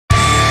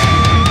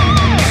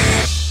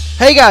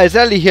Hey guys,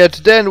 Ali here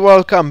today and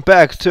welcome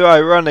back to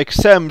Ironic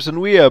Sams,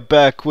 and we are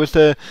back with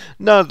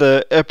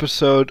another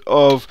episode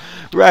of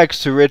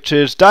Rags to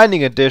Riches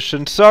Dining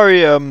Edition.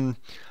 Sorry, I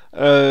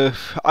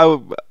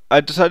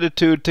decided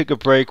to take a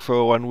break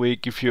for 1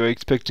 week. If you're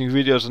expecting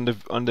videos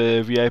on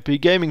the VIP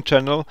gaming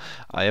channel,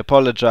 I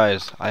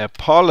apologize. I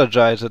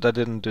apologize that I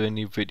didn't do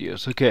any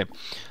videos. Okay,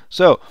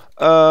 so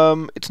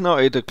it's now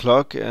 8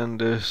 o'clock and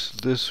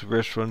this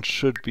restaurant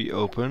should be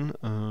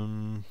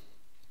open.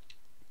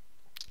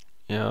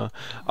 Yeah,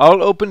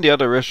 I'll open the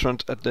other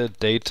restaurant at the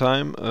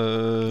daytime,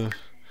 and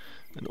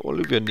all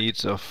of your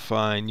needs are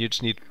fine. You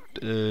just need,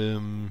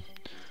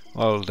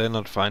 well, they're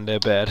not fine, they're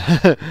bad.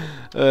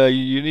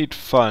 You need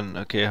fun.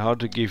 Okay, how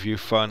to give you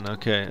fun?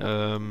 Okay,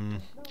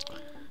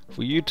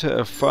 for you to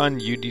have fun,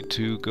 you need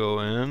to go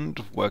and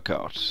work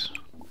out.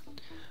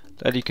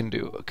 That you can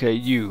do. Okay,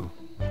 you.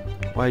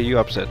 Why are you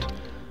upset?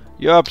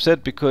 You're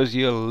upset because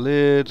you're a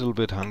little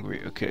bit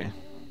hungry. Okay.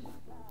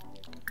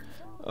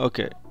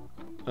 Okay.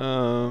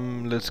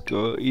 Let's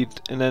go eat,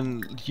 and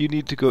then you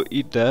need to go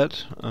eat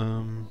that.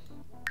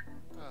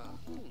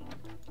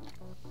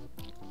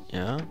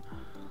 Yeah.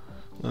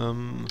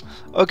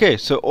 Okay,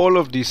 so all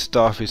of this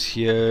stuff is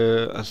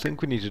here. I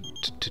think we need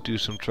to do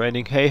some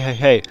training.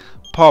 Hey,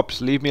 Pops,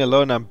 leave me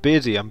alone. I'm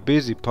busy,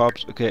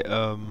 Pops. Okay,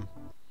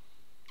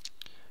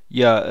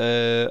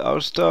 yeah,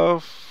 our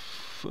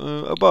stuff,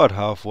 about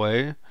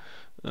halfway.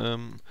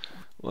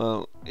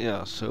 Well,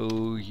 yeah,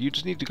 so you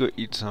just need to go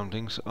eat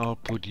something, so I'll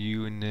put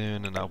you in there,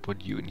 and then I'll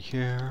put you in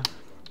here.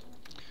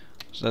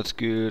 So that's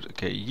good.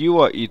 Okay, you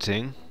are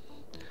eating.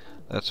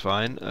 That's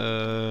fine.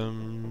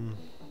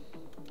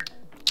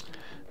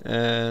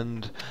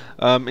 And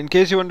in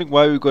case you're wondering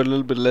why we got a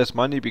little bit less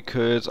money,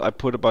 because I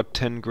put about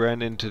 10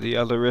 grand into the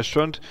other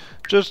restaurant,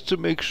 just to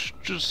make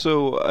just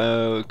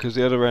so, because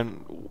the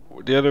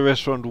other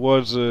restaurant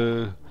was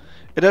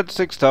it had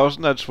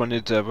 6,000. I just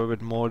wanted to have a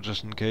bit more,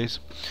 just in case.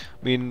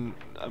 I mean,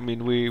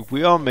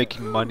 we are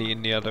making money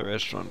in the other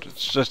restaurant.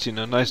 It's just, you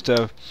know, nice to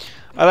have.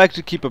 I like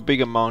to keep a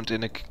big amount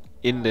in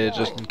there,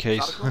 just in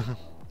case.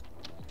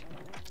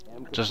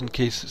 Just in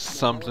case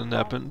something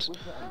happens.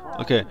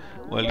 Okay,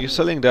 well, you're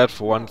selling that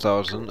for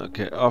 1,000.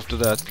 Okay, after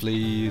that,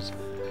 please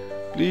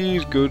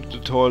go to the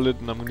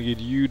toilet, and I'm gonna get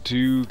you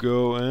to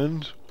go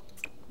and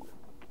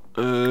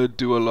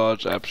do a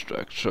large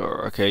abstract.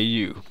 Sure. Okay,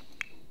 you.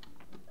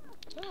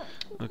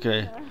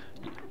 Okay,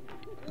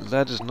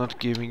 that is not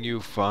giving you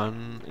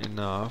fun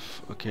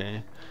enough.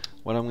 Okay,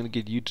 what I'm gonna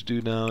get you to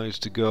do now is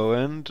to go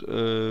and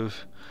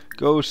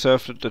go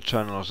surf the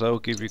channels. That will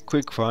give you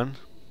quick fun.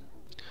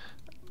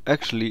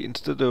 Actually,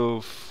 instead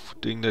of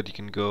doing that, you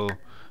can go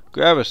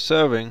grab a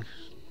serving.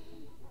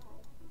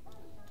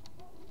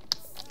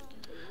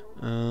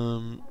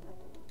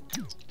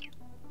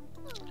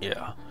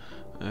 Yeah,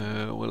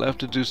 we'll have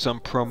to do some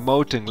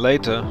promoting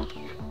later.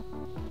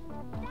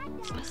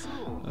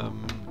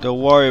 Don't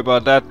worry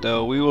about that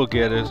though, we will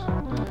get it.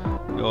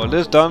 Yo,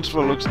 this dance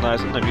floor looks nice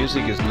and the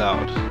music is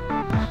loud.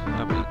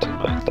 I'm a little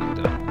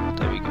lightly down.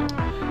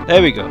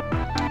 There we go.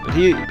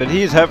 But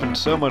he's having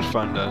so much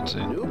fun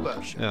dancing.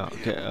 Yeah,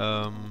 okay,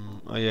 oh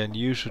yeah, and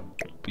you should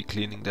be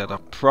cleaning that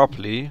up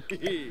properly.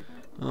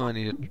 Oh, I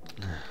need it.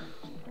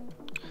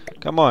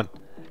 Come on.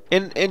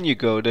 In you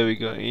go, there we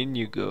go, in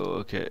you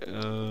go, okay,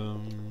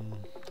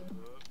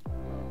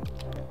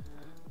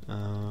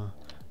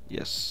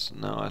 yes,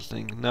 now I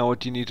think, now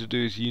what you need to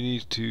do is you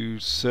need to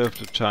surf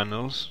the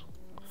channels,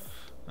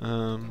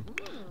 and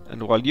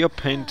while you're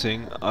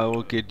painting, I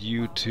will get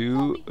you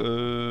to,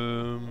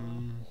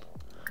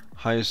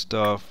 high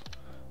stuff.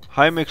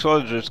 Hi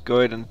mixologist, go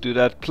ahead and do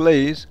that,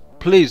 please.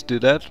 Please do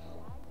that.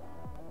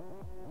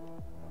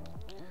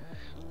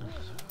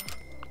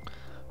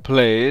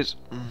 Please.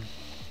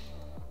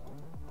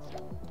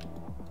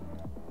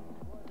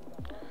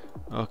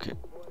 Okay.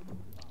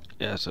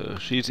 Yeah, so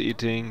she's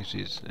eating,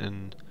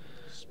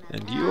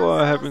 and you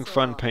are having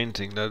fun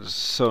painting. That is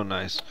so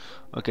nice.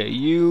 Okay,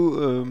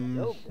 you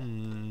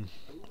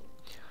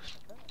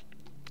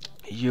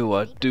you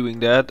are doing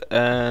that,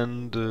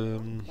 and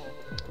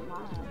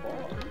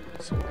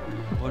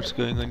what's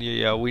going on here?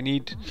 Yeah, we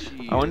need.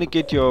 I want to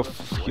get your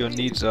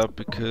needs up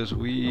because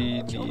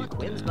we need.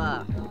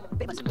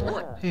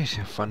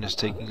 Your fun is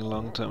taking a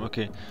long time.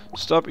 Okay,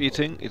 stop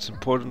eating. It's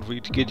important for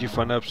you to get your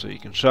fun up so you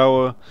can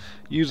shower,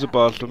 use the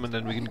bathroom, and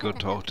then we can go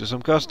talk to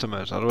some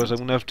customers. Otherwise, I'm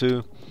gonna have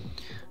to.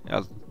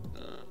 Yeah,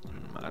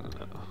 I don't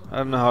know. I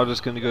don't know how this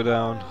is gonna go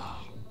down.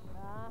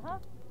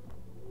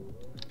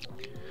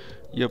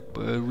 Yep,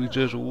 we're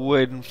just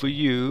waiting for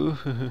you.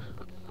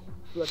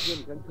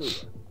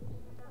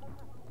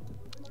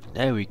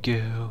 There we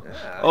go.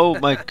 Oh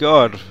my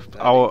God!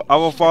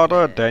 Our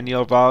father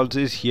Daniel Valls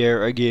is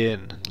here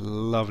again.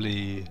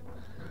 Lovely.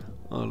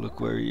 Oh, look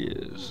where he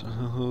is.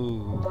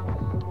 Oh,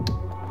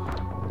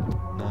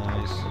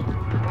 nice.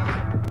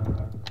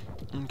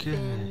 Okay.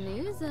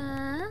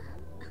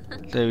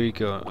 There we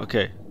go.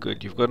 Okay,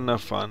 good. You've got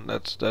enough fun.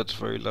 That's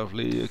very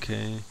lovely.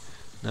 Okay.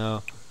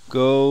 Now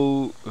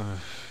go.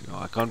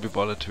 I can't be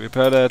bothered to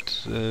repair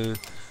that.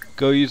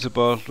 go use the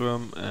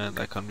bathroom, and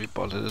I can't be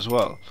bothered as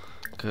well,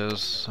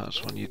 because I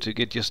just want you to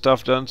get your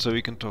stuff done so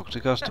we can talk to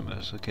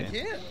customers. Okay.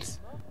 Yes.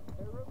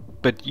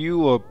 But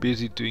you are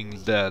busy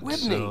doing that,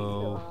 Whitney.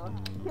 so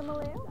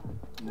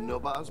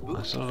Nobody's I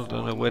boots. sort of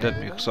don't know where that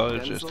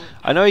mixologist.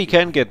 I know he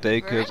can get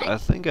there because I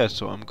think I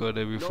saw him go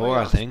there before.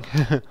 I think.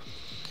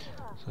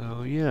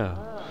 So yeah.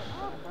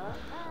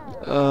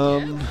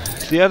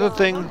 The other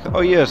thing.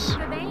 Oh yes.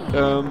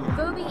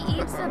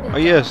 Oh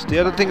yes. The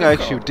other thing I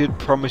actually did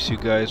promise you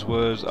guys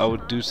was I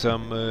would do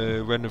some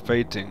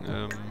renovating.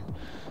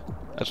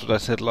 That's what I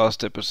said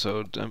last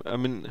episode. I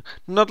mean,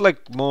 not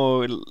like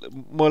more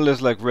or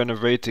less like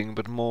renovating,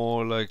 but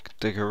more like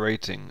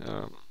decorating.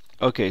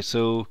 Okay,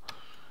 so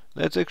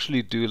let's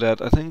actually do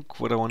that. I think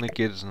what I want to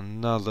get is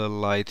another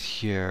light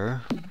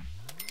here.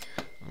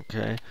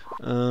 Okay.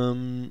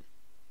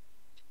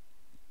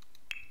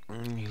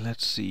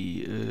 Let's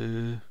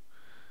see.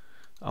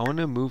 I want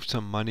to move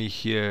some money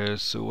here.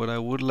 So what I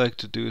would like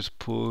to do is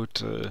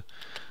put.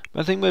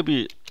 I think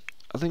maybe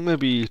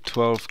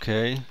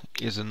 12k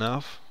is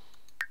enough.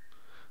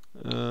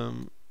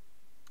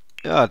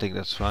 Yeah, I think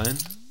that's fine.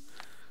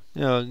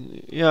 Yeah,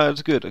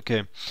 it's good.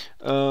 Okay.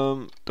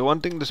 The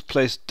one thing this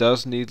place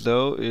does need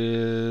though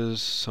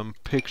is some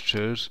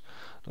pictures.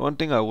 The one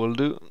thing I will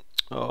do.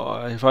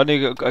 Oh, if I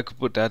knew I could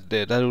put that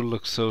there, that would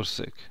look so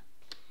sick.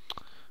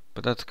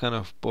 But that's kind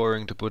of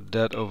boring to put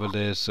that over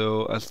there.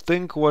 So I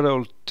think what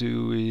I'll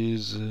do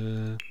is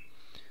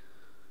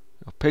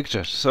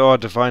pictures. So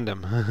hard to find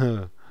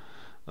them.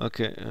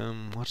 Okay.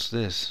 What's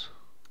this?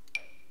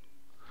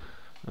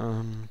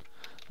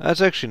 That's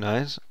actually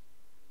nice.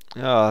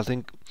 Yeah, I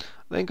think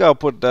I'll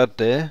put that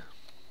there.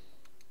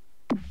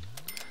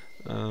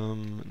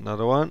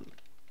 Another one.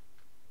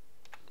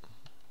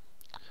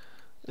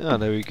 Yeah,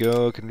 there we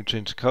go. Can we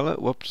change the color?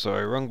 Whoops,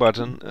 sorry, wrong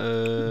button.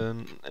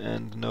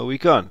 And no, we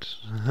can't.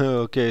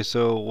 Okay,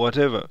 so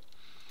whatever.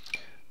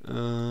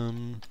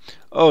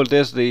 Oh,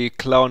 there's the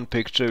clown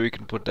picture. We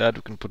can put that.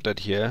 We can put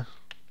that here.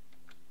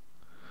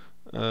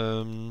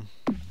 Tell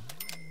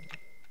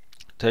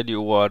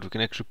you what, we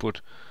can actually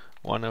put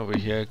one over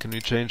here. Can we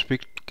change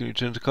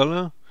the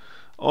color?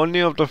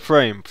 Only of the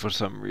frame for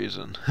some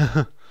reason.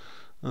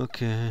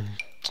 Okay.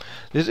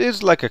 This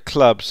is like a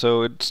club,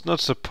 so it's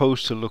not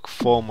supposed to look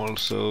formal,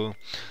 so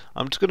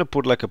I'm just gonna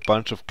put like a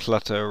bunch of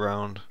clutter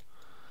around.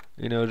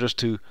 You know, just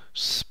to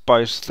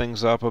spice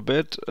things up a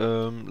bit.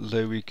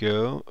 There we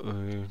go.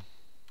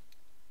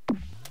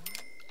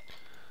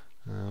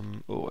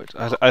 Oh wait,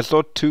 I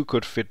thought 2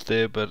 could fit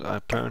there, but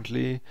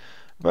apparently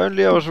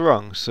I was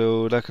wrong.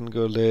 So that can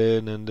go there,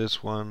 and then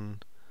this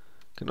one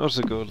can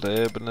also go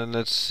there, but then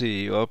let's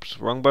see. Oops,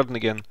 wrong button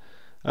again.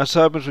 That's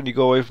what happens when you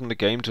go away from the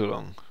game too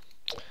long.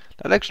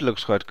 That actually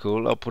looks quite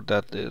cool. I'll put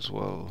that there as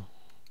well.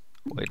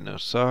 Wait, no,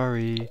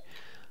 sorry.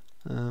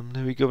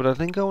 There we go. But I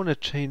think I want to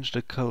change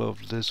the color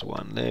of this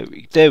one. There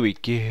we go.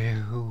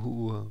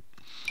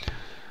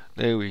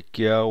 There we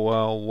go.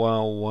 Wow,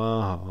 wow,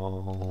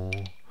 wow.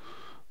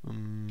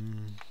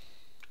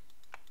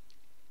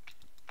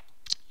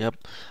 Yep.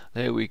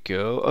 There we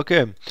go.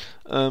 Okay.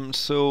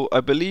 So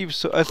I believe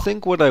so. I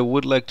think what I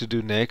would like to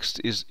do next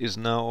is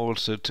now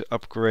also to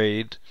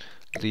upgrade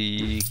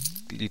the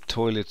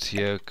toilets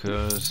here,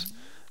 because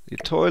the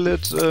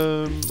toilets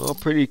are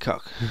pretty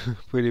cuck,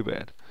 pretty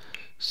bad.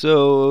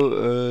 So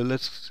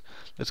let's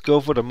go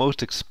for the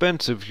most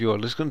expensive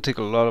fuel. It's gonna take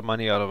a lot of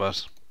money out of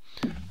us,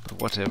 but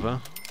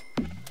whatever.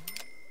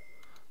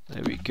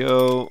 There we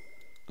go.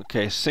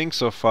 Okay,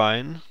 sinks are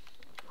fine,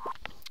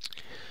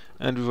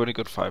 and we've only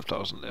got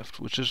 5,000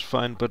 left, which is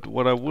fine. But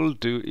what I will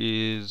do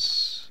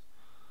is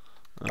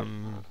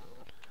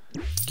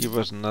give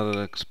us us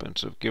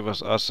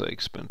an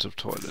expensive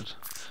toilet.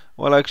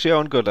 Well, actually, I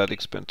won't go that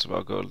expensive.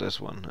 I'll go this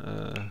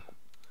one.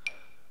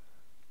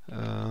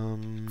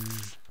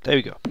 There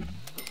we go.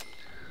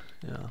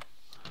 Yeah,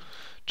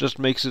 just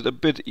makes it a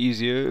bit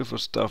easier for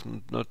stuff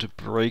not to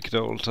break the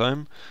whole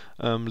time.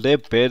 Their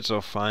beds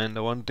are fine.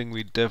 The one thing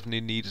we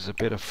definitely need is a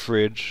better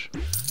fridge.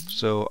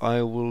 So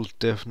I will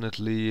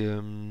definitely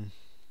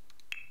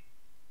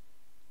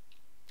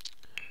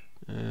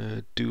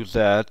do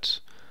that.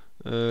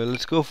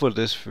 Let's go for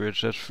this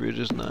fridge. That fridge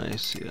is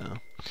nice, yeah.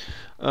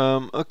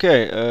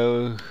 Okay,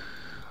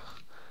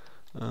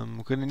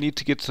 we're gonna need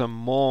to get some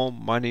more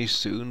money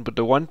soon, but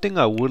the one thing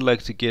I would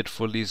like to get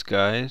for these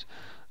guys,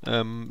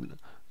 I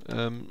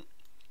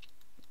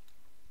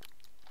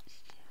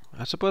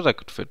suppose I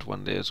could fit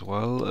one there as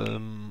well. I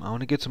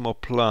want to get some more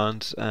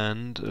plants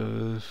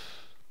and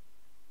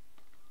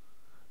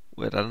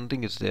wait, I don't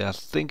think it's there. I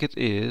think it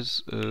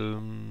is.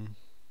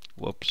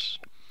 Whoops.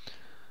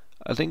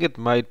 I think it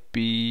might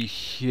be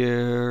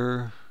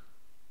here.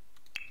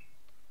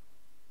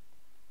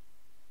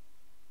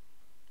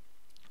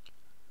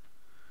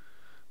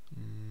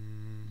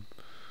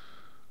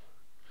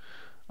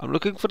 I'm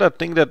looking for that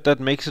thing that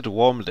makes it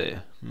warm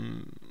there.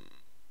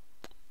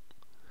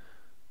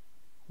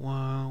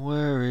 Well,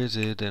 where is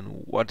it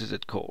and what is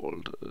it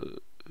called?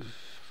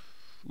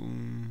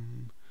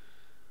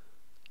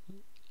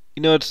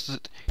 it's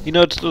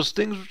those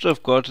things which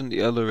I've got in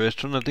the other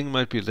restaurant. I think it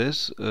might be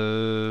this.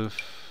 Nope,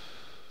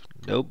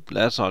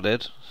 that's not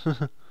it.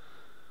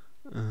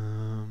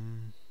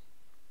 I'm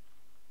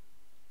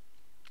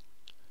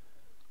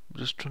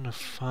just trying to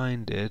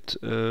find it.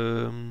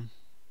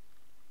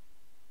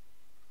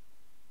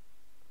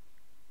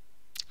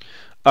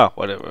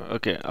 Whatever.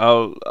 Okay,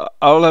 I'll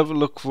have a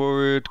look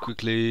for it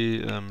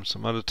quickly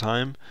some other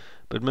time.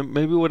 But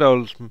maybe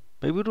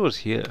it was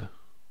here.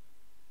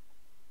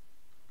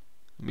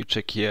 Let me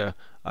check here.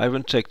 I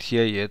haven't checked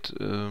here yet.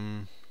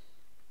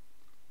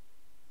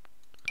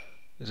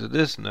 Is it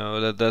this?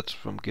 No, that's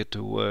from Get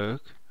to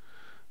Work.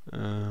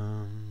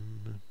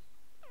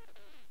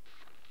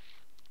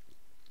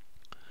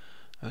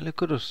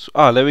 Look at us.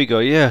 Ah, there we go.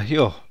 Yeah,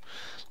 yo.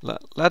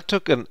 That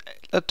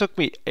took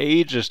me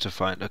ages to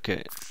find.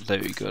 Okay, there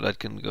we go. That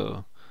can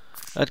go.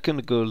 That can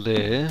go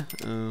there.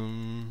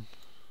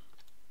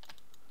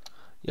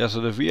 Yeah,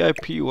 so the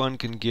VIP one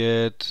can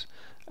get.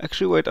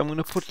 Actually, wait. I'm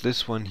gonna put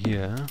this one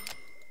here.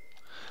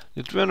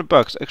 It's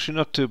 $300. Actually,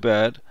 not too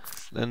bad.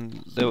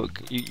 Then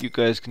you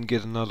guys can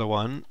get another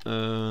one.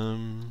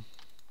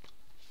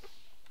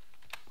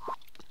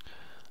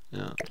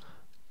 Yeah,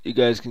 you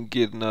guys can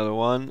get another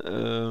one.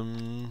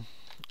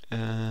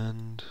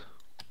 And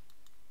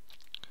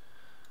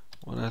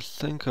what I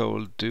think I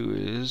will do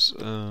is,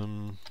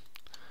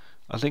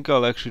 I think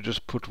I'll actually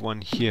just put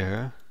one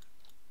here.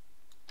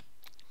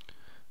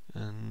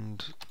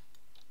 And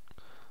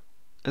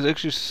there's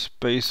actually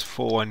space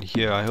for one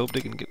here. I hope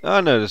they can get.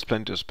 Oh no, there's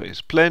plenty of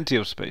space. Plenty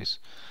of space.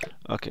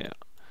 Okay.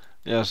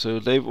 Yeah, so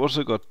they've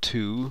also got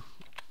two.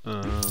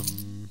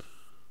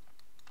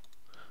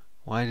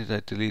 Why did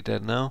I delete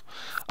that now?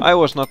 I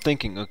was not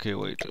thinking. Okay,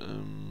 wait.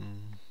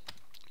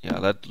 Yeah,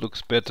 that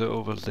looks better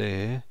over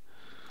there.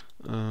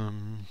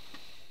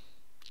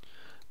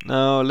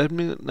 Now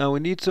we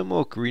need some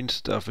more green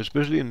stuff,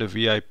 especially in the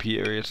VIP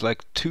area. It's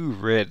like too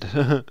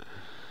red.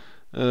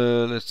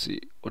 Let's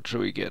see. What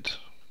shall we get?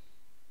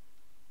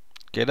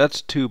 Okay,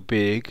 that's too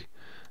big,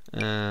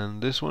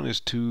 and this one is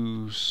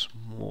too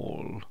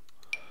small.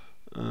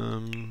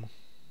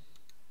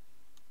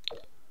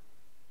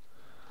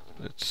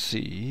 Let's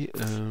see.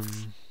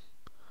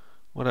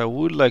 What I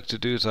would like to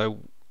do is I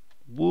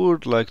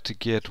would like to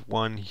get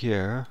one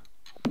here.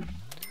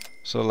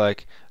 So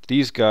like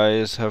these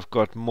guys have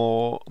got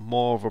more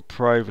of a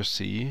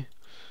privacy,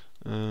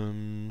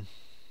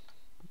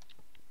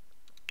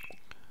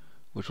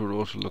 which would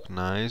also look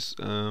nice.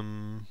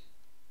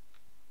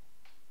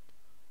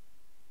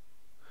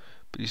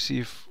 But you see,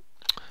 if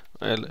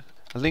I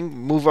think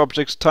move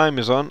objects time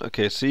is on.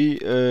 Okay, see,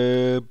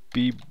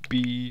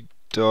 bb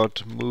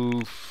dot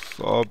move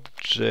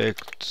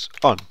objects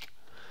on.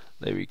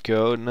 There we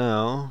go.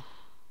 Now,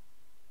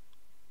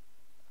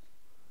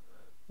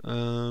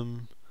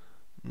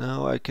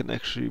 now I can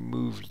actually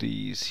move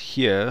these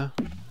here.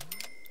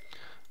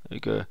 There we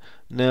go.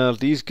 Now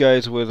these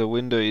guys where the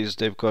window is,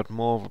 they've got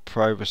more of a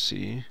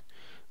privacy,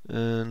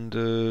 and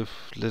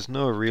there's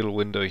no real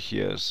window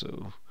here,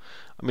 so.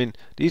 I mean,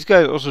 these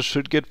guys also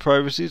should get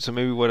privacy, so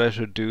maybe what I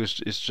should do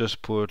is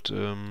just put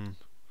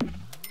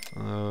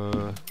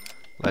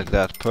like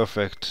that.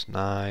 Perfect,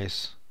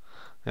 nice.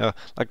 Yeah,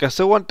 like I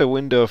still want the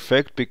window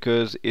effect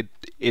because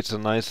it's a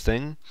nice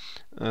thing.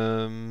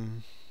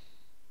 And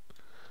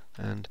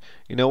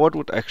you know what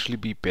would actually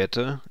be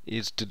better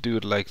is to do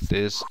it like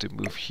this, to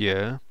move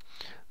here,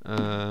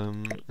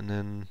 and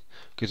then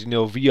because you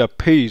know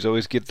VIPs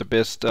always get the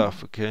best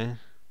stuff. Okay,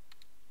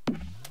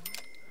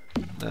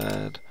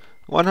 that.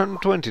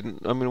 120.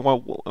 I mean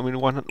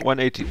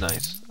 180.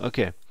 Nice.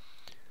 Okay.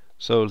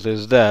 So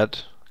there's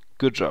that.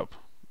 Good job.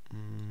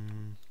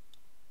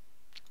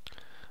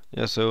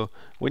 Yeah. So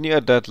when you're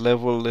at that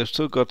level, they've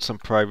still got some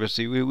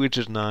privacy, which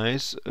is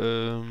nice.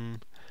 You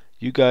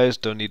guys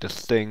don't need a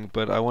thing,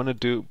 but I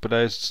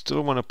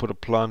still want to put a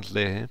plant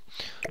there.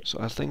 So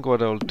I think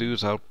what I'll do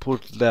is I'll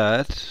put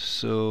that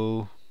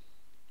so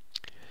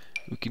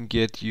we can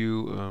get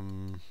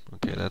you.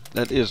 Okay.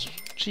 That is.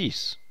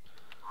 Jeez.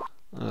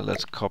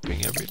 Let's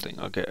copying everything.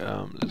 Okay,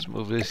 let's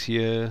move this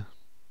here.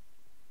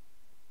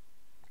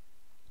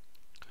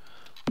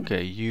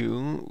 Okay,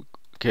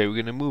 okay, we're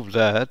gonna move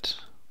that.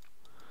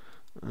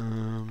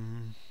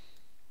 And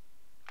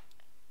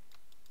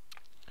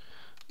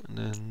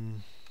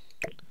then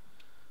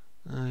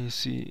you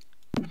see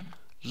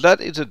that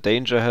is a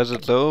danger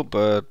hazard though,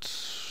 but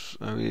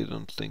I really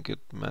don't think it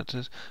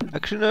matters.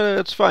 Actually, no,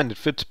 it's fine. It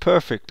fits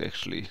perfect.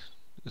 Actually,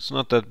 it's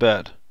not that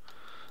bad.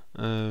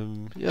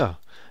 Yeah.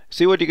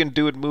 See what you can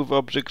do with move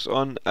objects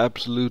on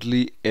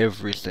absolutely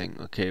everything.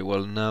 Okay,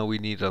 well now we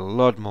need a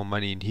lot more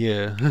money in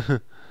here.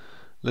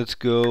 Let's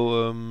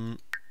go,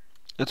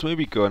 let's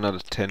maybe go another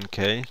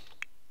 10k.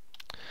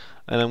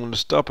 And I'm gonna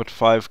stop at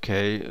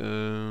 5k.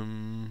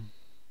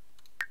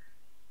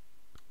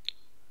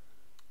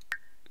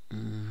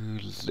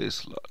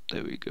 This lot,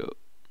 there we go.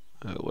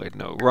 Wait,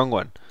 no, wrong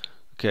one.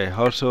 Okay,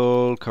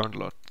 household, current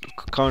lot,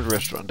 current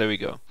restaurant, there we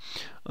go.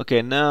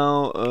 Okay,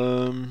 now,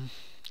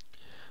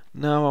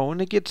 now I want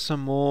to get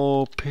some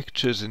more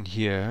pictures in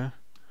here.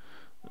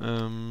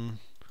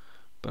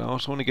 But I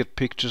also want to get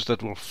pictures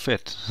that will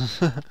fit.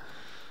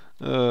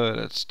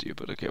 That's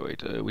stupid. Okay,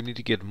 wait. We need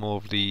to get more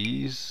of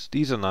these.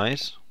 These are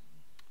nice.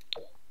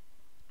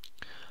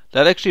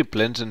 That actually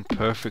blends in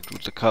perfect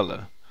with the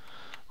color.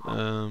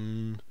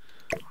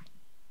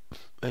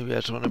 Maybe I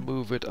just want to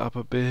move it up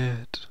a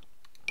bit.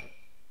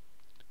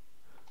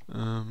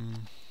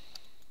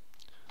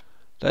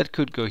 That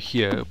could go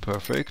here.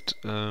 Perfect.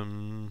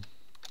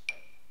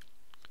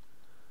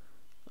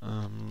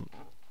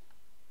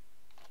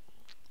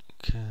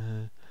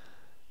 Okay.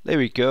 There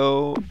we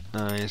go.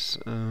 Nice.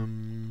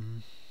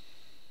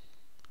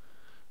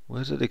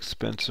 Where's that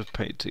expensive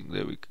painting?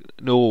 There we go.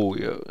 No,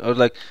 yeah. I was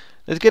like,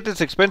 let's get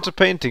this expensive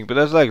painting, but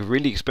that's like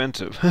really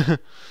expensive.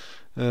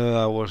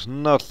 I was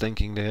not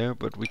thinking there,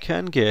 but we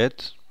can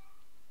get.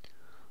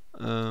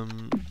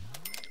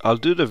 I'll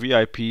do the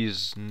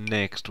VIPs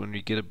next when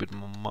we get a bit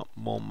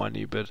more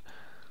money, but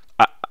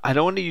I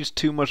don't want to use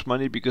too much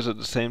money because at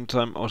the same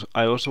time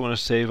I also want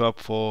to save up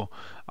for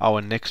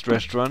our next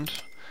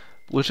restaurant.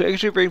 Which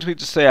actually brings me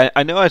to say,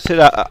 I know I said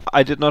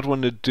I did not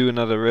want to do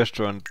another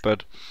restaurant,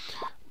 but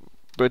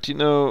you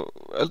know,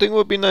 I think it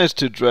would be nice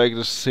to drag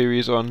this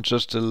series on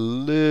just a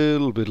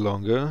little bit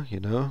longer, you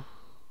know.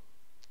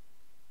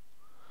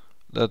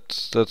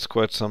 That's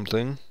quite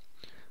something.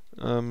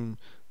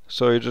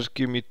 Sorry, just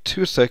give me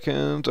 2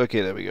 seconds. Okay,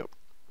 there we go.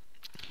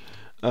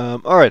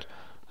 Alright,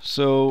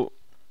 so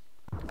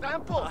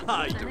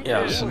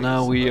yeah, so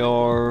now we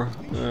are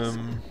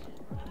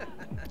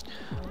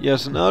yeah,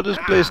 so now this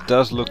place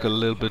does look a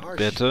little bit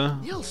better.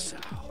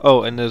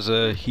 Oh, and there's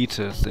a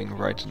heater thing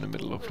right in the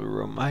middle of the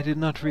room. I did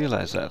not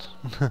realize that.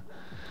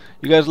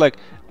 You guys like,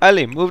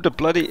 Ali, move the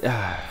bloody...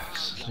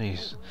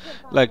 please.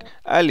 Like,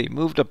 Ali,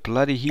 move the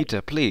bloody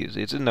heater, please.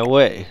 It's in the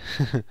way.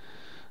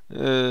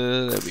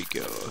 There we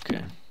go,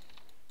 okay.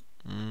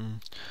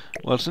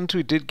 Well, since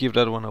we did give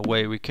that one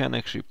away, we can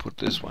actually put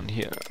this one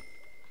here.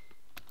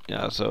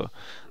 Yeah, so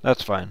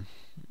that's fine.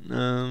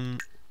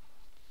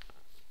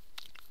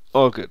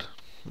 All good.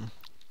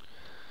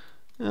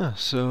 Yeah,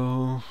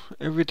 so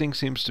everything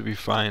seems to be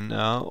fine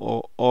now,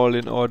 all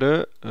in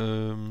order.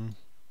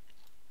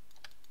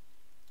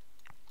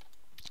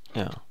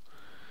 Yeah.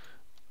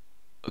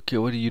 Okay,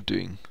 what are you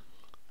doing?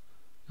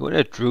 You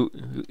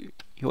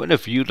wanna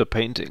view the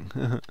painting?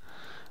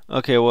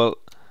 Okay, well,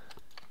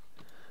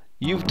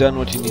 you've done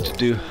what you need to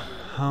do.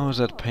 How is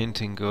that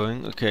painting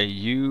going? Okay,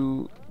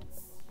 you,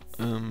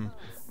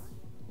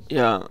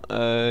 yeah,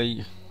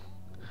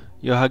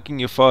 you're hugging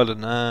your father.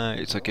 Nah,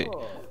 it's okay.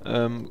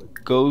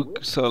 Go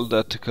sell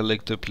that to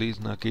collector, please,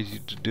 and I'll get you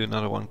to do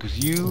another one, because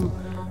you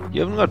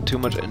haven't got too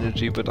much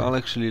energy, but I'll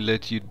actually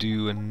let you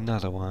do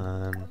another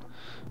one.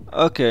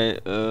 Okay,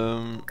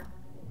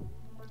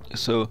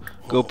 so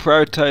go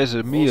prioritize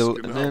a meal,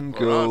 and then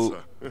go,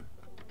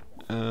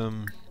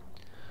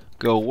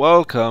 go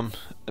welcome,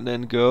 and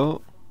then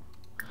go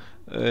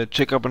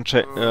check up on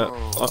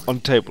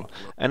table.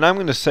 And I'm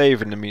gonna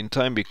save in the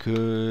meantime,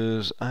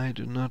 because I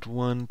do not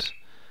want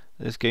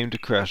this game to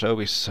crash. That would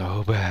be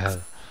so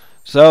bad.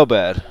 So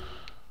bad.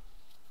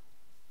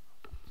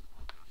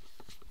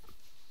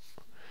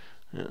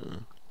 Yeah.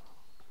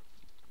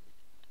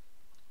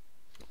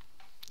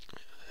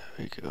 There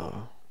we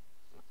go.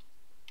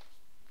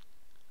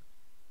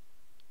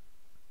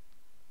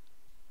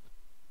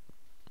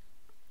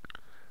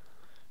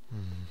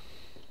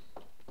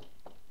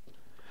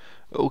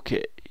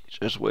 Okay,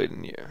 just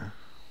waiting here.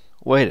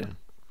 Waiting.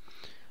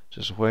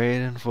 Just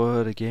waiting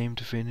for the game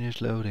to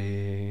finish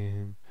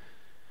loading.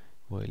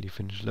 While you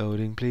finish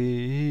loading,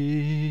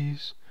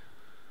 please.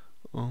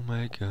 Oh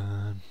my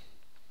god.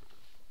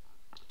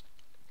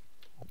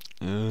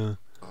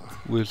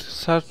 With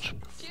such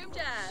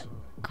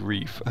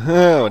grief.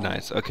 Oh,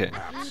 nice. Okay.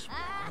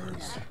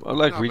 I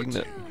like reading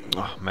that.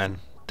 Oh man,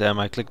 damn!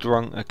 I clicked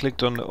wrong. I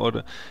clicked on the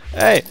order.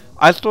 Hey,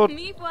 I thought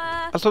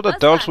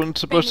adults weren't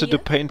supposed to do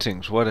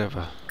paintings.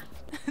 Whatever.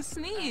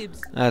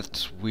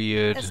 That's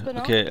weird.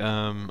 Okay.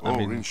 I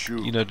mean,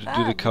 you know, to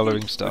do the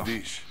coloring stuff.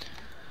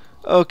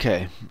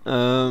 Okay.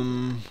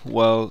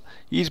 Well,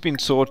 he's been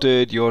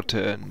sorted. Your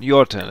turn.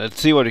 Your turn. Let's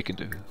see what you can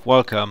do.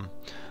 Welcome.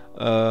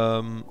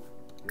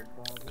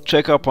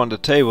 Check up on the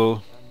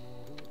table.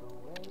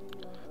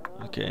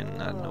 Okay,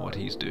 and I don't know what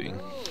he's doing.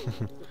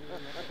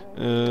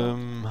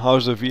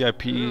 How's the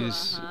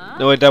VIPs?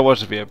 No, wait, that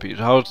was the VIPs.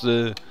 How's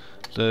the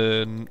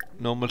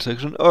normal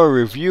section? Oh,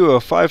 reviewer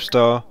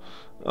 5-star.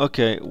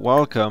 Okay,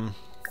 welcome.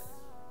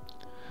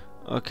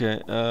 Okay,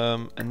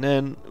 and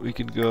then we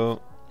can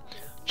go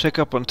check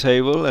up on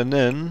table, and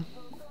then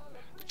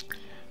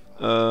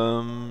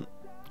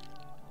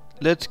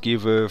let's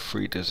give her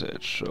free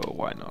dessert. Sure,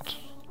 why not?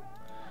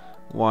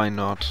 Why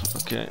not?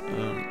 Okay.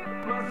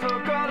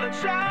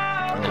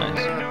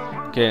 Nice.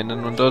 Okay, and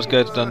then when those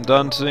guys are done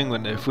dancing,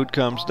 when their food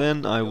comes,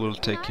 then I will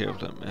take care of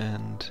them.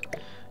 And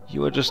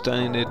you are just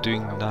standing there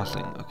doing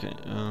nothing. Okay.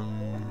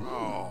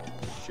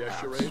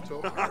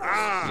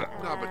 Yeah.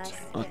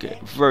 Okay,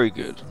 very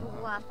good.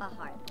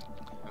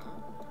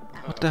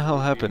 What the hell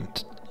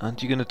happened?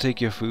 Aren't you gonna take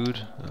your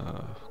food?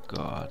 Oh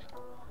god.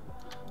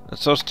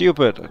 That's so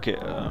stupid. Okay.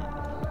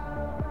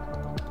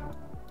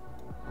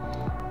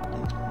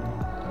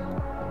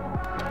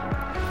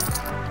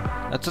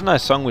 That's a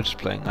nice song which is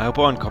playing. I hope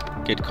I won't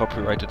get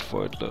copyrighted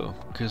for it though,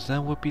 because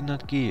that would be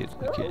not good.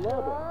 Okay.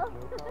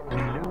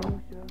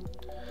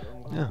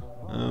 Yeah.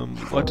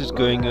 What is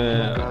going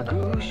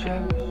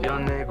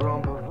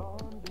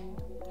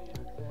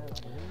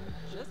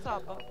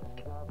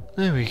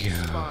There we go.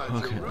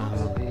 Okay.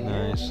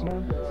 Nice.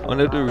 I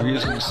wonder if the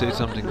review's gonna say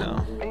something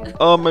now.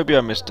 Oh, maybe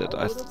I missed it.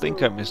 I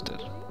think I missed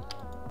it.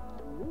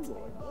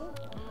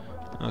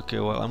 Okay.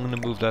 Well, I'm gonna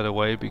move that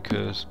away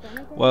because,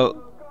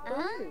 well,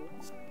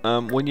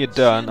 when you're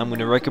done, I'm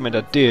gonna recommend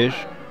a dish.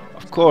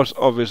 Of course,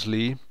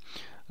 obviously,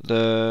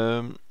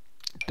 the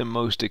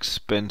most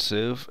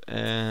expensive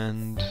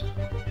and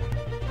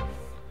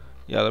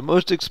the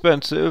most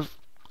expensive.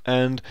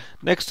 And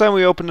next time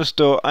we open a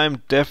store,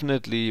 I'm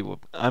definitely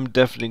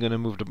gonna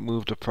move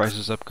the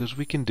prices up because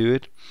we can do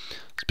it.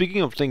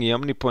 Speaking of thingy, how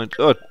many points?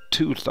 Oh,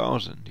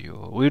 2,000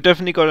 euro. We've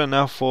definitely got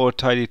enough for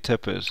tidy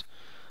tippers.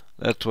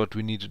 That's what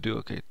we need to do.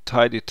 Okay,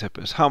 tidy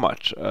tippers. How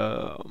much?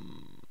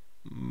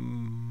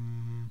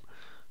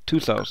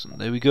 2,000.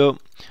 There we go.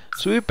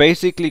 So we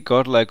basically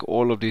got like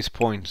all of these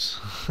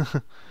points,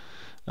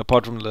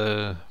 apart from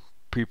the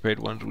prepaid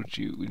ones which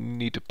you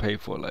need to pay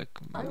for like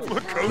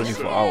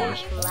 24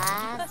 hours.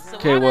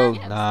 Okay, well,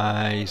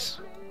 nice.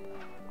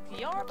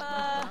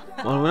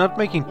 Well, we're not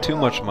making too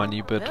much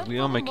money, but we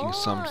are making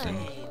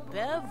something.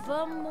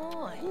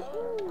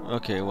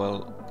 Okay,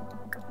 well,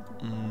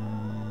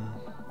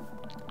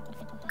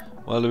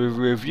 well, the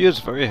reviewer is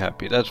very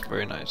happy. That's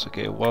very nice.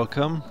 Okay,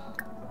 welcome,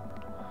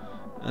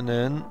 and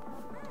then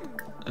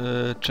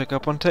check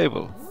up on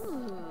table,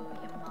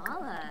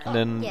 and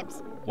then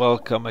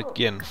welcome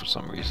again for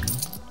some reason.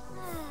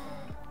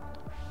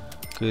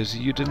 Because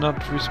you did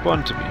not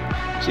respond to me.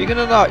 So you're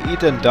gonna now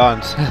eat and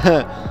dance.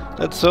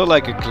 That's so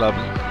like a club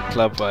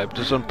vibe.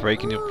 Just don't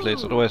break in your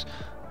plates, otherwise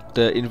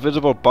the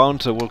invisible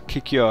bouncer will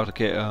kick you out.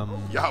 Okay,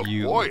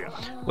 you.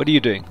 What are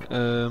you doing?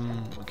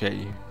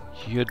 Okay,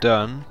 you're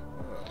done.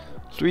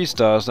 3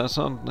 stars. That's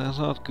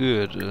not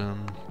good.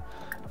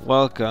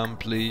 Welcome,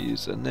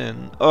 please, and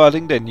then I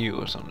think they're new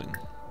or something.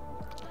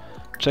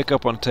 Check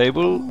up on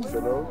table.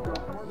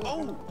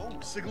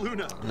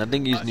 And I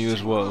think he's new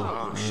as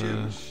well.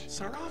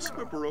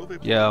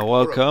 Yeah,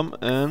 welcome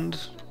and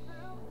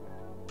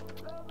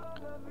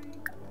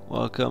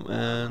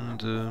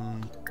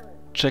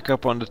check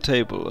up on the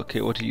table.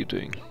 Okay, what are you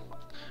doing?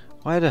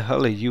 Why the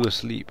hell are you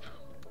asleep?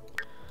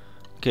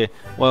 Okay,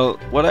 well,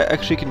 what I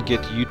actually can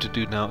get you to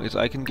do now is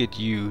I can get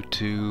you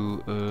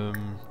to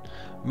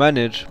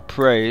manage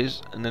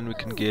praise, and then I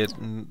can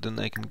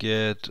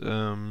get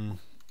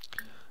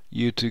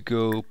you to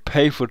go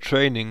pay for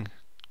training.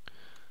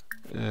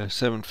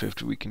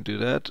 750, we can do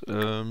that.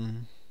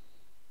 And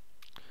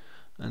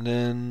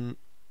then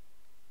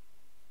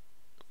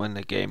when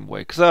the game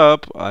wakes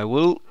up, I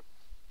will.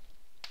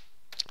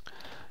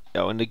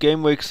 Yeah, when the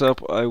game wakes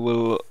up, I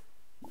will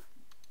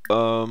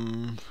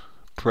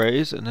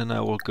praise, and then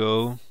I will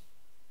go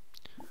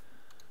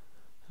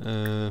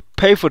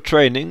pay for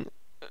training.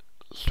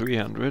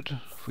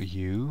 300 for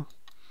you.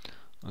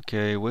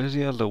 Okay, where's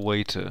the other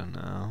waiter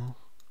now?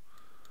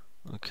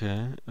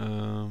 Okay.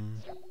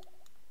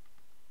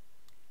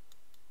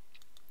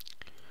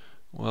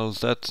 Well,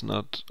 that's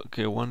not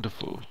okay.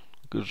 Wonderful,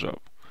 good job.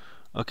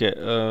 Okay.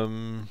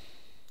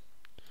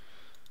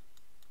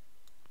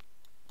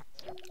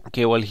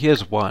 Okay. Well,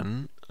 here's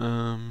one.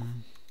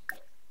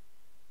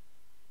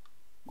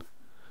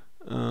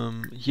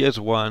 Here's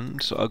one.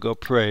 So I'll go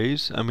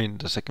praise. I mean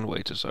the second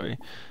waiter. Sorry.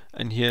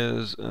 And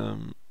here's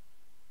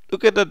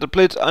look at that. The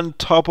plate's on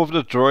top of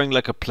the drawing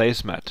like a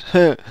placemat.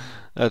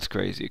 That's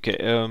crazy. Okay.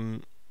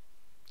 And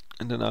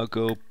then I'll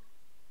go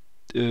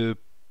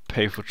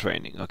pay for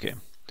training. Okay.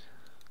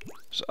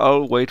 So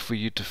I'll wait for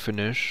you to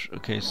finish.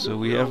 Okay, so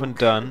we haven't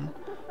done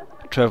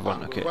Trevor.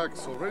 Okay.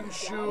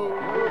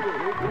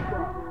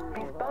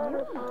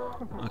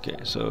 Okay,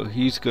 so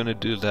he's gonna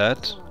do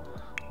that.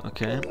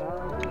 Okay.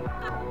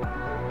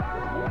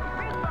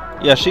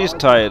 Yeah, she's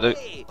tired.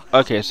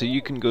 Okay, so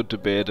you can go to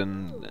bed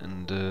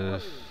and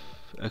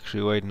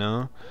actually wait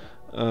now.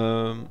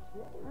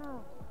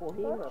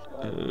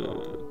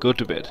 Go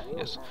to bed.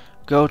 Yes.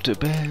 Go to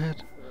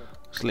bed.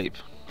 Sleep.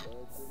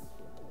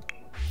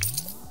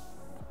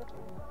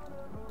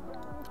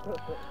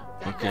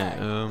 Okay,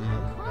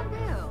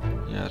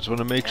 yeah, I just want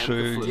to make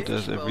sure he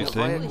does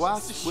everything. There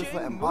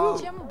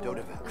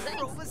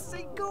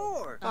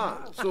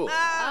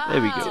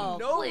we go.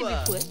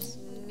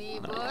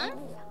 Nice.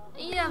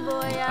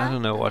 I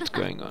don't know what's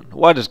going on.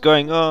 What is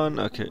going on?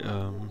 Okay,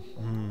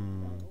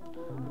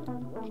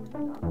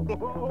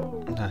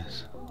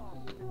 nice.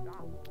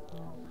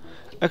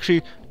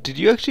 Actually, did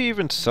you actually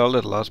even sell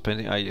that last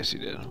painting? Ah, yes you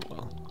did.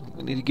 Well,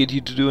 I need to get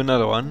you to do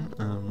another one.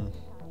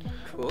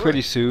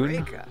 Pretty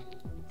soon.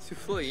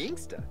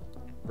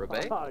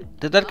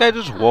 Did that guy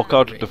just walk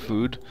out with the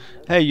food?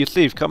 Hey, you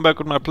thief, come back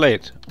with my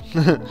plate.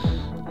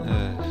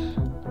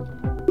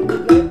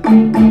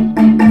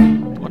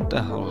 What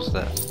the hell was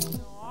that?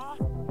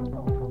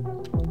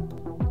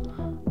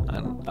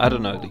 I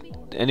don't know.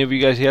 Any of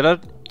you guys hear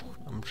that?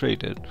 I'm sure you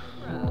did.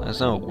 That's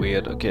not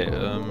weird. Okay.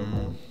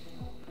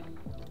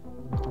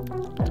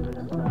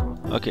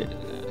 Okay.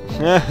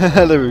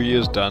 The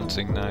review's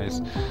dancing.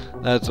 Nice.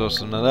 That's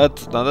awesome. Now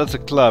that's a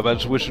club. I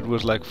just wish it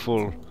was like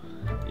full,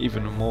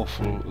 even more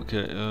full.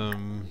 Okay.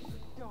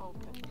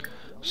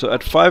 So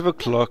at 5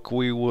 o'clock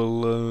we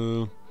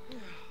will.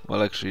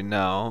 Well, actually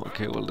now.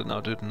 Okay. Well, then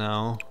I'll do it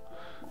now.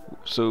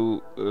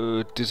 So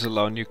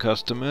disallow new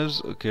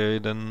customers. Okay.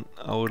 Then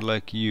I would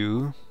like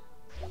you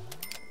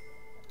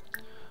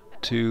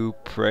to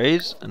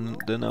praise, and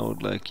then I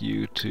would like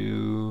you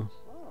to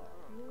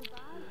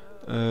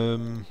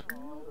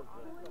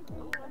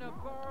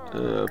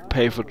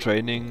pay for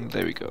training.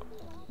 There we go.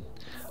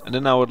 And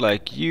then I would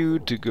like you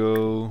to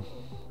go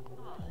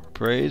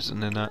praise,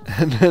 and then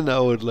I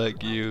would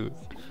like you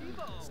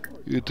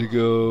to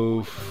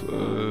go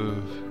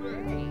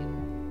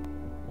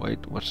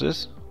wait, what's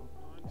this?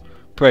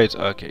 Praise.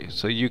 Okay,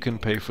 so you can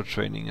pay for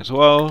training as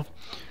well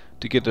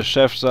to get the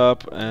chefs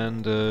up,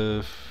 and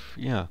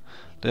yeah.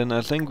 Then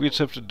I think we just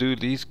have to do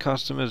these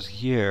customers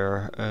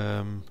here.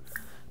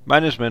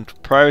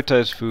 Management,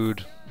 prioritize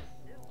food.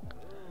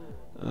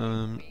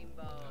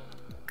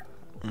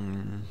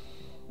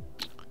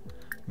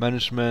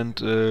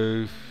 Management,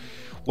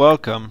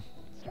 welcome.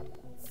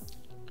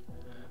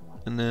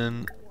 And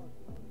then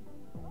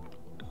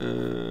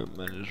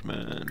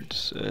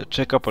management,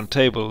 check up on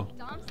table.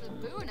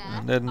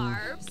 And then,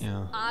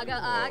 yeah.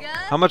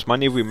 How much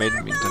money have we made in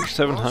the meantime?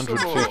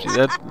 750.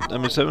 That, I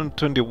mean,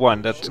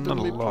 721. That's not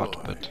a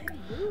lot, but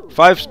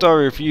 5-star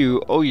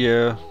review. Oh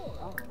yeah.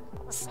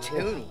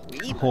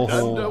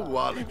 Oh,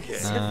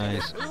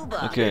 nice.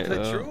 Okay.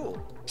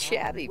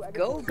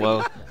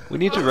 Well, we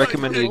need to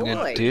recommend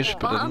a dish,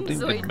 but I don't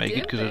think we can make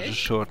it because it's just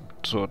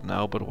short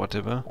now. But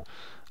whatever.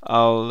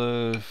 I'll,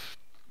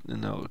 you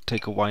know,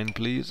 take a wine,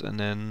 please, and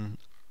then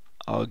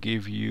I'll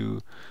give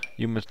you.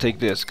 You must take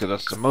this because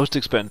that's the most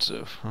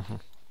expensive.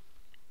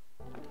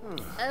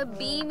 A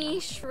beamy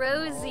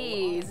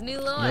Shrosies, new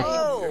Lloyd.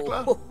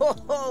 Oh,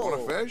 want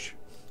a fish?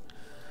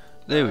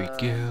 There we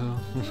go.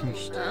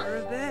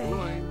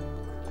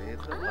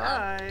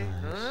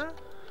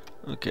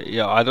 Okay,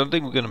 yeah, I don't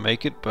think we're gonna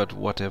make it, but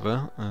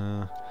whatever.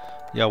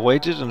 Yeah,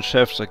 waiters and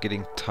chefs are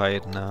getting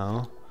tired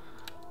now,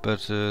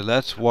 but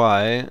that's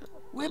why.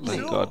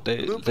 Thank God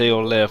they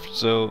all left.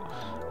 So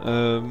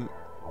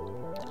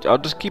I'll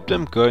just keep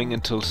them going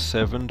until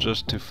 7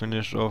 just to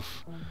finish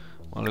off.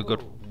 Well, I've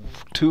got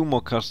 2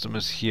 more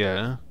customers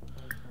here,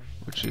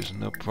 which is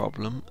no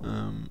problem.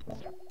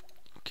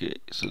 Okay,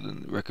 so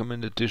then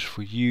recommend a dish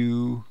for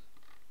you.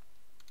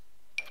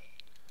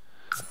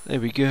 There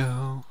we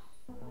go.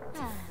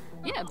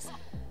 Yep.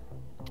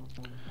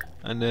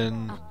 And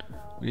then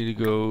we need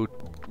to go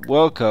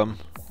welcome,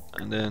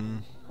 and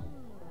then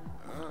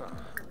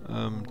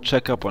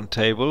check up on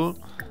table,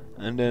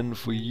 and then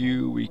for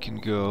you we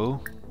can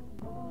go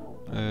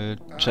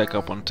check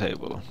up on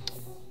table.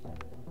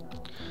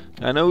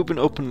 I know we've been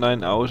open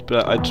 9 hours,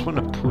 but I just want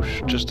to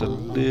push just a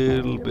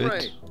little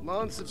bit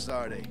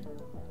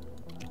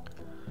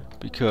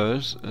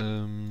because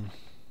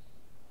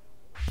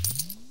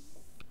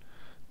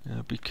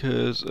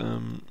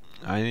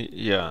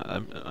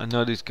I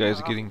know these guys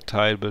are getting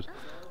tired, but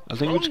I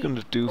think we're just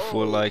gonna do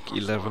for like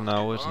 11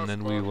 hours, and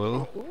then we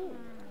will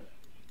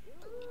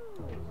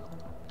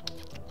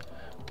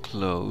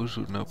close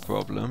with no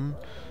problem.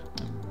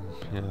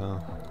 Yeah.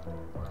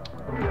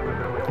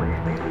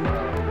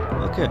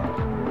 Okay.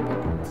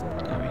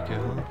 There we go.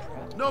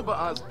 Yeah.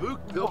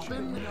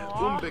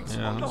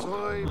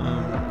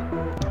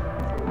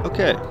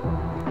 Okay.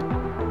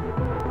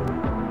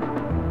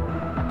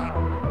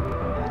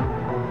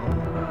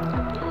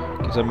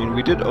 Because I mean,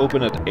 we did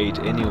open at 8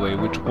 anyway,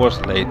 which was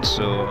late,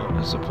 so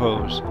I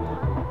suppose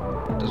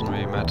it doesn't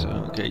really matter.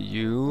 Okay,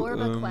 you.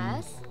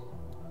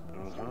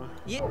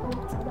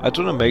 I just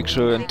want to make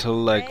sure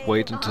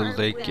wait until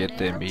they get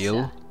their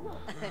meal.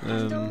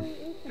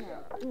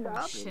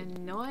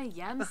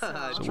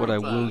 So what I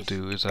will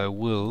do is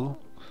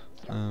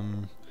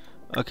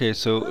okay,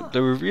 so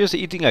the reviewers are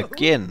eating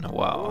again.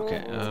 Wow.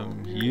 Okay.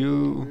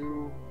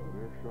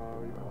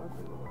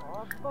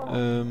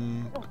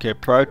 Okay,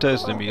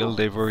 prioritize the meal.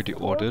 They've already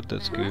ordered.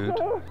 That's good.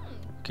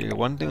 Okay,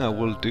 one thing I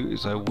will do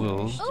is I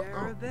will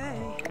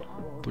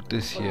put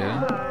this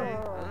here.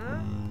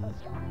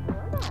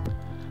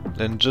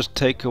 Then just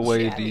take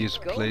away these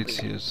plates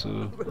here,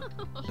 so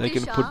they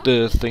can put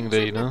the thing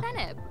there, you know.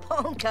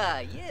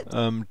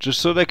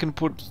 Just so they can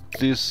put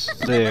this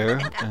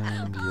there,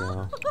 and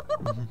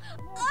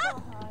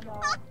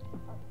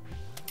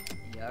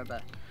yeah.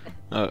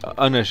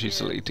 Oh no, she's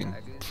still eating.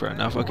 Fair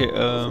enough. Okay.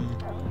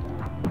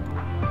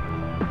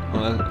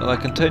 Well, I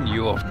can turn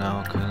you off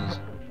now, because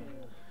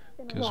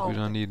we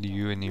don't need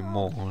you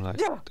anymore. Like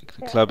the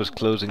club is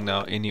closing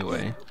now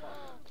anyway.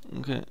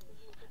 Okay.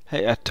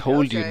 Hey, I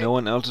told you, no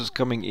one else is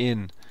coming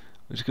in.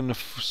 We're just gonna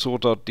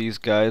sort out these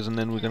guys, and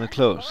then we're gonna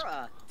close.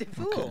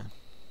 Okay.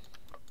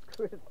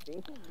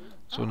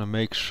 So I wanna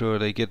make sure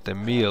they get their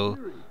meal.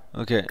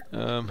 Okay.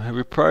 Have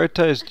we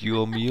prioritized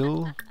your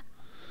meal?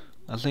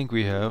 I think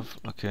we have.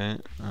 Okay.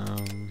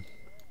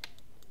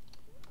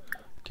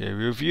 Okay,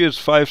 review is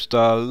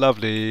 5-star.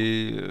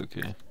 Lovely.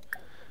 Okay.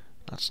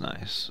 That's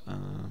nice.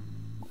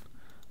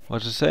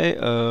 What to say?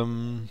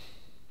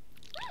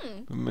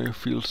 It may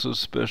feel so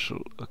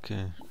special.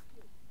 Okay.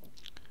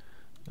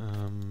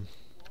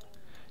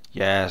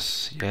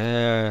 Yes,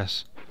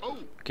 yes.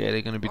 Okay,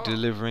 they're gonna be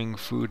delivering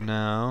food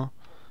now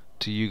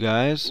to you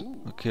guys.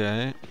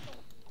 Okay.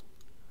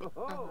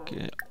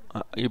 Okay.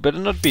 You better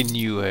not be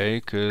new, eh?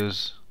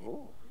 Cause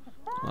oh,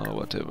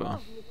 whatever.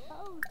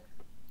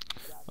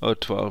 Oh,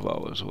 12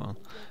 hours. Well,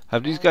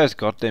 have these guys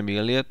got their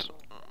meal yet?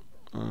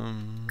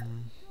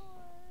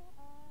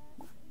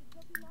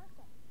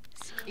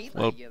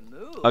 Well,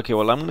 okay.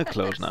 Well, I'm gonna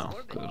close now.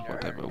 Cause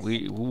whatever.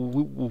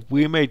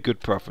 We made good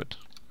profit.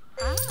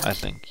 I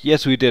think.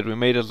 Yes, we did. We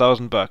made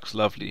 $1,000.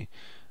 Lovely.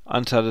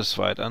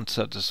 Unsatisfied.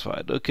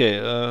 Unsatisfied.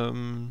 Okay.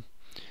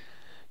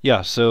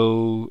 Yeah.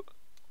 So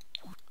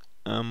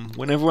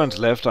when everyone's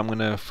left, I'm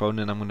gonna phone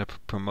and I'm gonna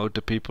promote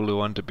the people who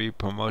want to be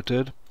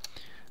promoted,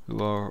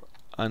 who are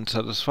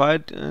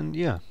unsatisfied, and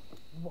yeah.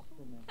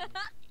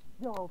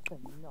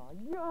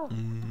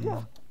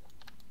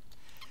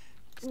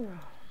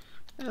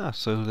 Yeah.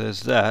 So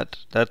there's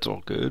that. That's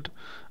all good.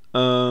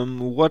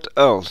 What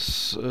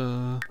else?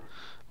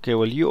 Okay.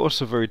 Well, you're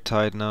also very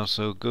tired now,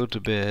 so go to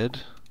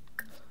bed.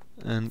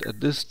 And at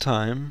this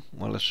time,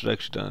 well, I should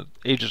actually done it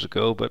ages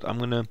ago, but I'm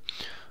gonna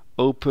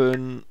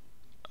open,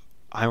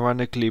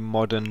 ironically,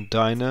 modern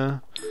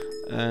diner,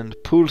 and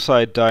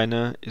poolside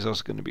diner is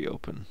also gonna be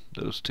open.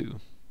 Those two.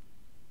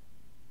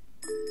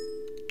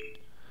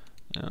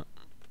 Yeah.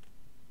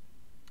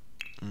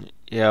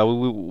 Yeah.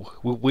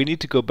 We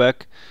need to go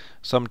back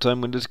sometime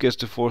when this gets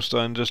to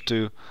 4-star and just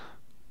to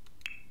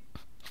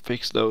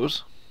fix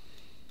those.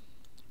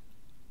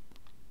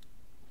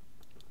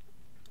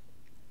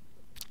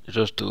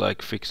 Just to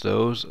like fix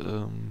those.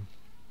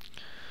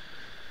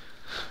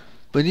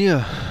 But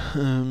yeah.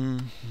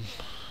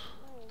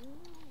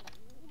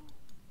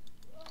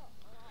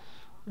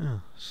 Yeah.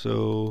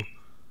 So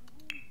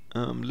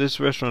this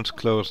restaurant's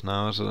closed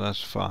now, so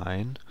that's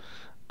fine.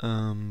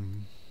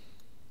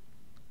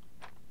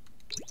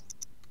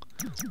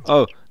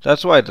 Oh,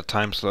 that's why the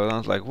time slowed. I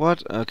was like,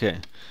 what? Okay.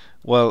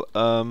 Well,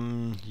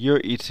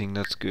 you're eating.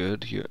 That's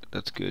good.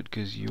 That's good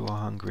because you are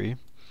hungry.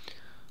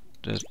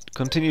 Just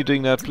continue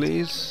doing that,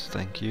 please.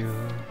 Thank you.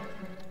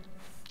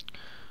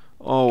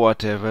 Or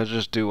whatever.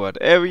 Just do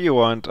whatever you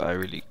want. I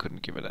really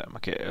couldn't give a damn.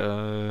 Okay.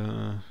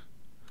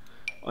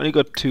 Only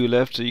got 2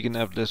 left, so you can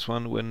have this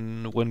one.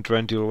 When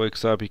Drentil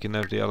wakes up, you can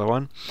have the other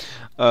one.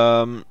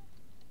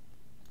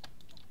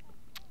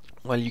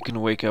 Well, you can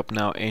wake up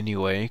now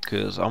anyway,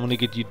 cause I'm gonna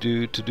get you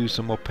to do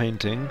some more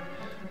painting.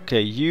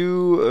 Okay,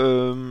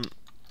 you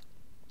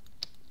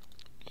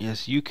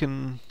yes, you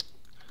can.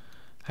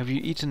 Have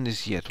you eaten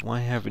this yet? Why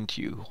haven't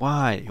you?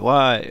 Why?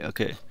 Why?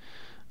 Okay.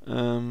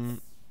 There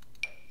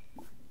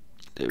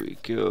we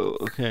go.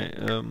 Okay.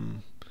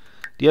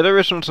 The other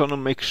restaurants I want to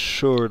make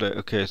sure that.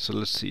 Okay, so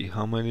let's see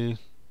how many.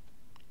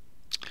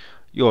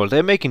 Yo,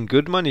 they're making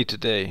good money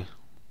today.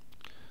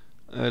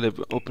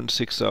 They've opened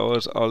 6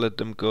 hours. I'll let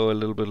them go a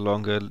little bit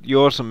longer.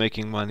 You're also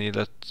making money.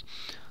 That's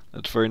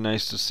very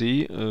nice to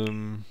see.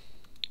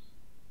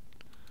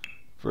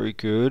 Very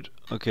good.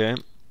 Okay.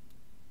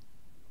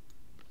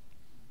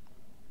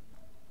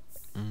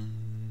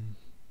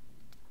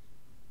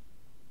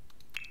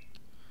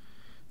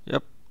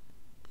 Yep.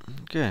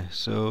 Okay.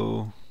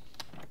 So.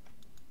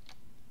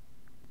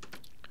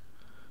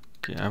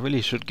 Okay, I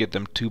really should get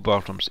them 2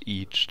 bathrooms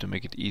each to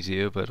make it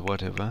easier, but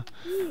whatever.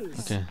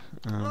 Okay.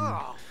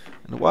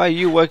 And why are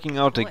you working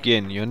out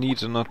again? Your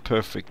needs are not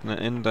perfect,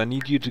 and I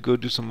need you to go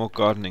do some more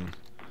gardening.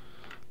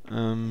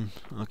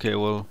 Okay,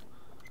 well,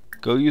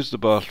 go use the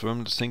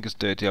bathroom. The sink is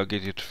dirty. I'll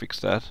get you to fix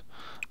that,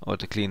 or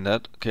to clean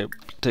that. Okay,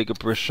 take a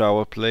breath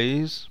shower,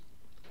 please.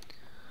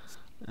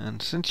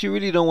 And since you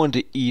really don't want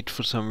to eat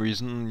for some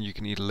reason, you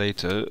can eat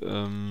later.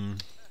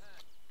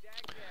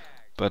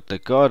 But the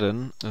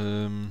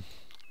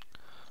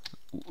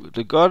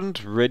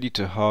garden's ready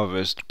to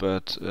harvest,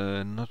 but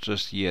not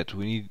just yet.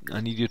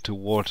 I need you to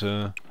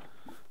water,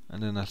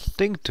 and then I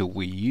think to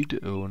weed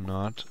or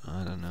not.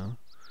 I don't know.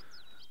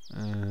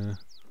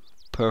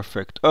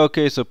 Perfect.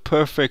 Okay, so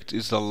perfect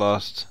is the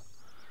last.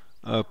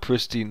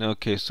 Pristine.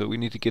 Okay, so we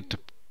need to get to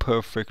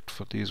perfect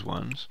for these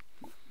ones.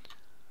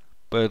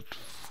 But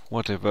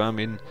whatever. I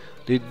mean,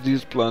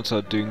 these plants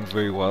are doing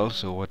very well.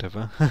 So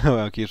whatever.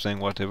 I keep saying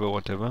whatever,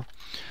 whatever.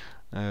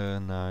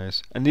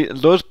 Nice. And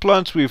those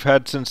plants we've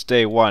had since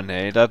day one,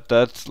 eh?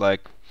 That's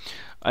like,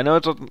 I know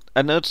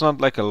it's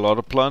not like a lot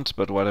of plants,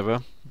 but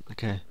whatever.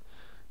 Okay,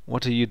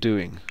 what are you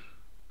doing?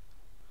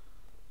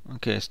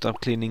 Okay,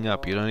 stop cleaning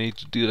up. You don't need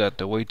to do that.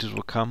 The waiters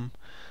will come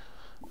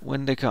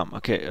when they come.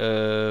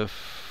 Okay,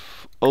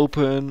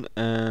 open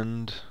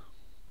and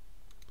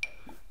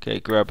okay,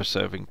 grab a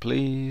serving,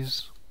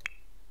 please.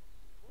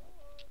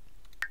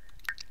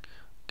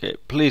 Okay,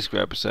 please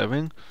grab a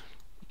serving.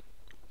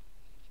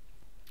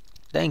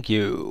 Thank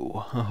you.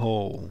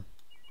 Oh,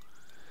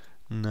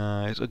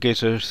 nice. Okay,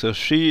 so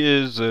she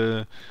is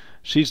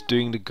She's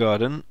doing the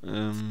garden.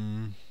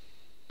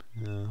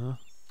 Yeah.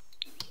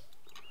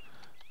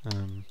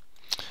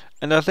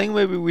 And I think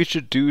maybe we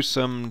should do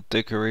some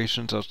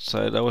decorations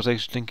outside. I was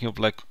actually thinking of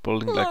like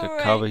building like a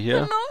cover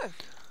here,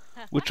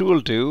 which we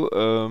will do.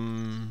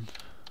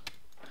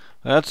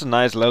 That's a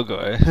nice logo,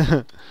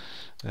 eh?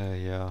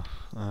 Yeah.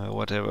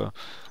 Whatever.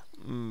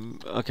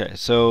 Okay,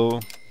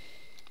 so.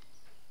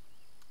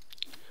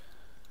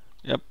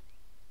 Yep.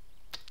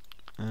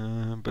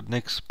 But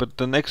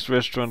the next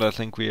restaurant, I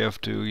think we have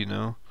to, you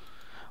know,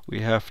 we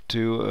have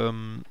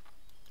to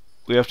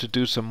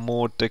do some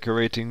more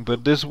decorating.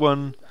 But this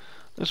one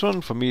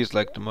for me is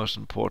like the most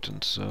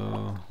important.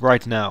 So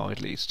right now,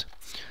 at least.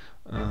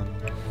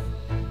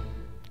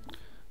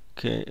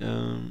 Okay.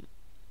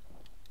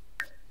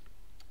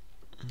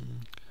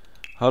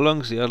 How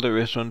long's the other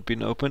restaurant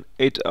been open?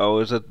 8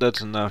 hours.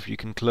 That's enough. You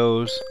can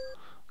close.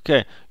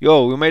 Okay,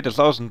 yo, we made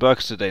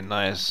 $1,000 today.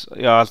 Nice.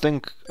 Yeah, I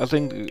think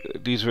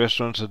these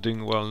restaurants are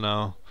doing well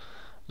now.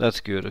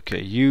 That's good.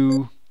 Okay,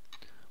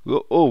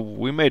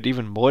 we made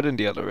even more than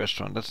the other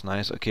restaurant. That's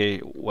nice. Okay,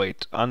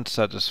 wait,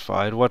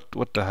 unsatisfied. What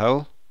the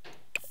hell?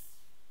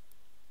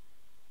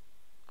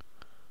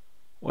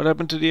 What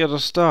happened to the other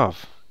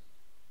staff?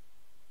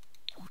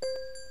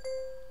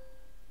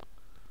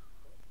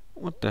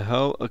 What the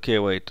hell? Okay,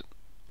 wait.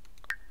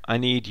 I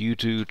need you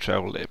to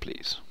travel there,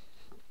 please.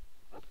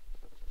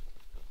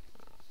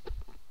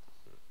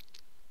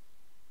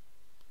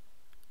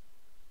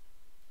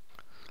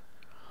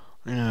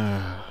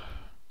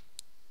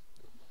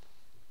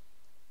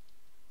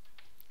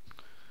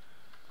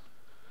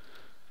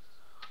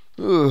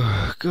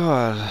 Oh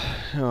God,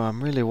 oh,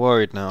 I'm really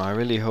worried now. I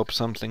really hope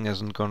something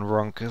hasn't gone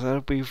wrong, because that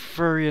would be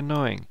very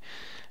annoying.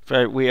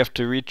 If we have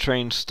to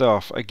retrain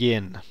staff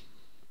again.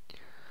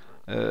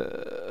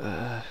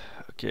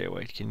 Okay,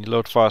 wait, can you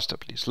load faster,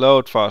 please?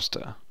 Load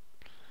faster.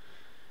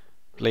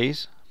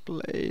 Please?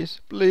 Please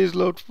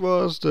load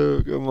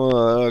faster. Come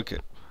on, okay.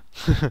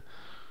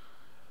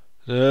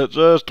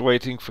 Just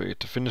waiting for it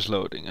to finish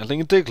loading. I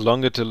think it takes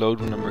longer to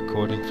load when I'm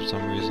recording for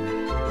some reason.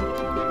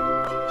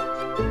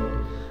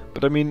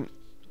 But I mean,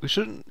 we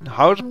shouldn't.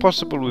 How is it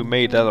possible we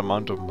made that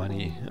amount of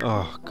money?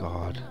 Oh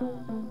God.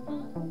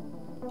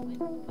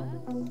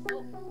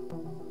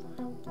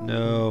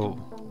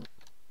 No.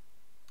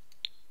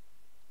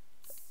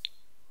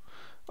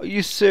 Are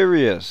you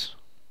serious?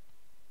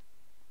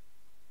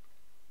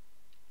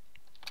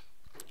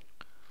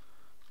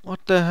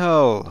 What the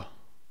hell?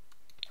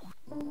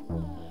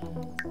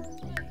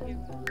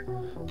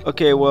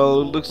 Okay,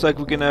 well, looks like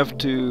we're gonna have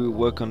to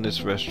work on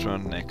this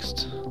restaurant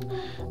next.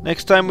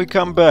 Next time we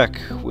come back,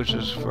 which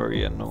is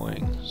very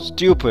annoying.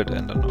 Stupid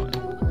and annoying.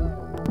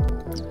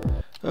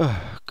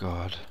 Oh,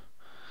 God.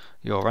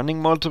 Yo,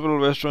 running multiple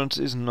restaurants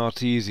is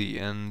not easy,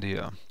 and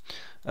yeah.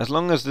 As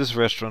long as this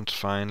restaurant's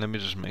fine, let me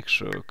just make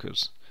sure,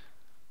 because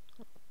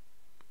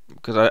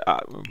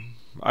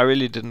I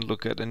really didn't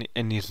look at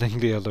anything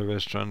the other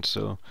restaurants,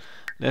 so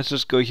let's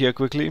just go here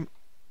quickly.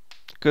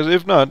 Because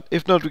if not,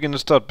 we're gonna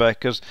start back.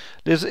 Because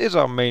this is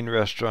our main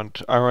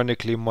restaurant,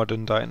 ironically,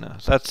 Modern Diner.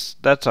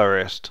 That's our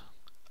rest.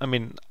 I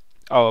mean,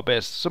 our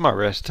best. So my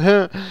rest.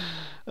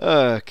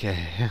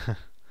 Okay.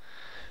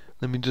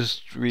 Let me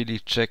just really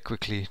check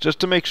quickly, just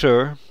to make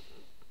sure.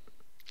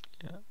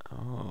 Yeah.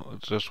 Oh, I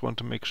just want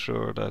to make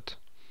sure that.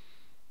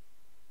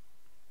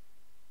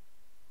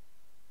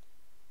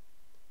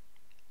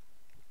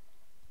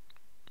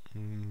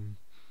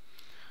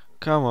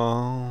 Come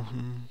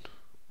on.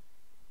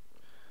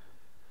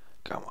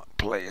 Come on,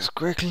 please,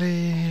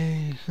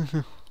 quickly.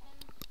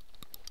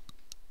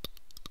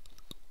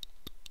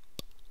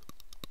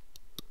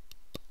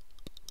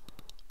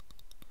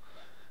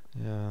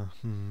 Yeah.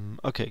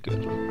 Okay,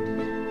 good.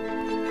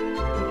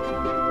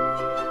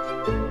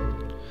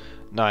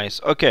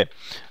 Nice. Okay.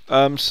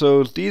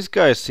 So these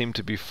guys seem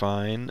to be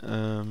fine.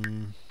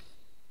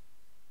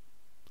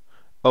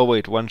 Oh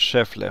wait, one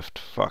chef left.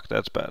 Fuck,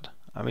 that's bad.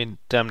 I mean,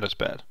 damn, that's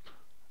bad.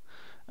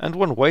 And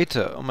one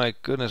waiter. Oh my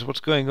goodness, what's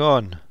going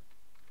on?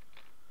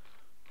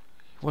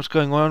 What's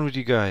going on with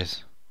you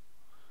guys?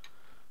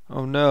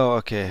 Oh no,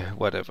 okay,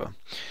 whatever.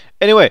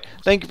 Anyway,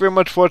 thank you very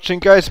much for watching,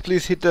 guys.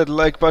 Please hit that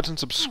like button,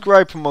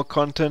 subscribe for more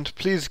content.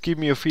 Please give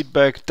me your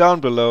feedback down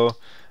below.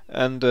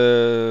 And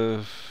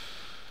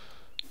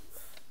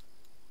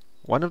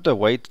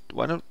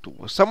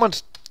someone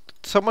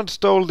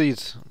stole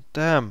these.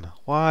 Damn,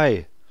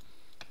 why?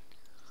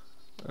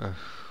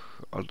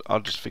 I'll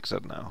just fix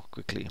that now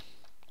quickly.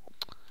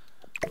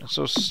 It's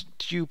so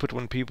stupid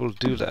when people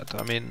do that.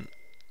 I mean,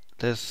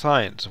 there's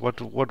signs.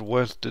 What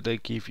words do they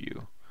give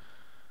you?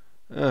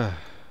 I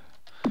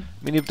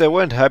mean, if they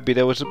weren't happy,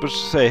 they were supposed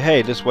to say,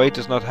 "Hey, this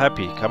waiter's not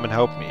happy. Come and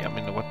help me." I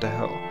mean, what the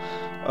hell?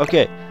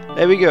 Okay,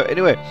 there we go.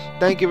 Anyway,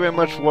 thank you very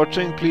much for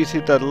watching. Please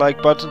hit that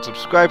like button,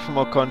 subscribe for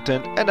more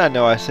content. And I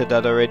know I said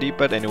that already,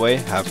 but anyway,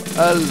 have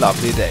a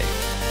lovely day.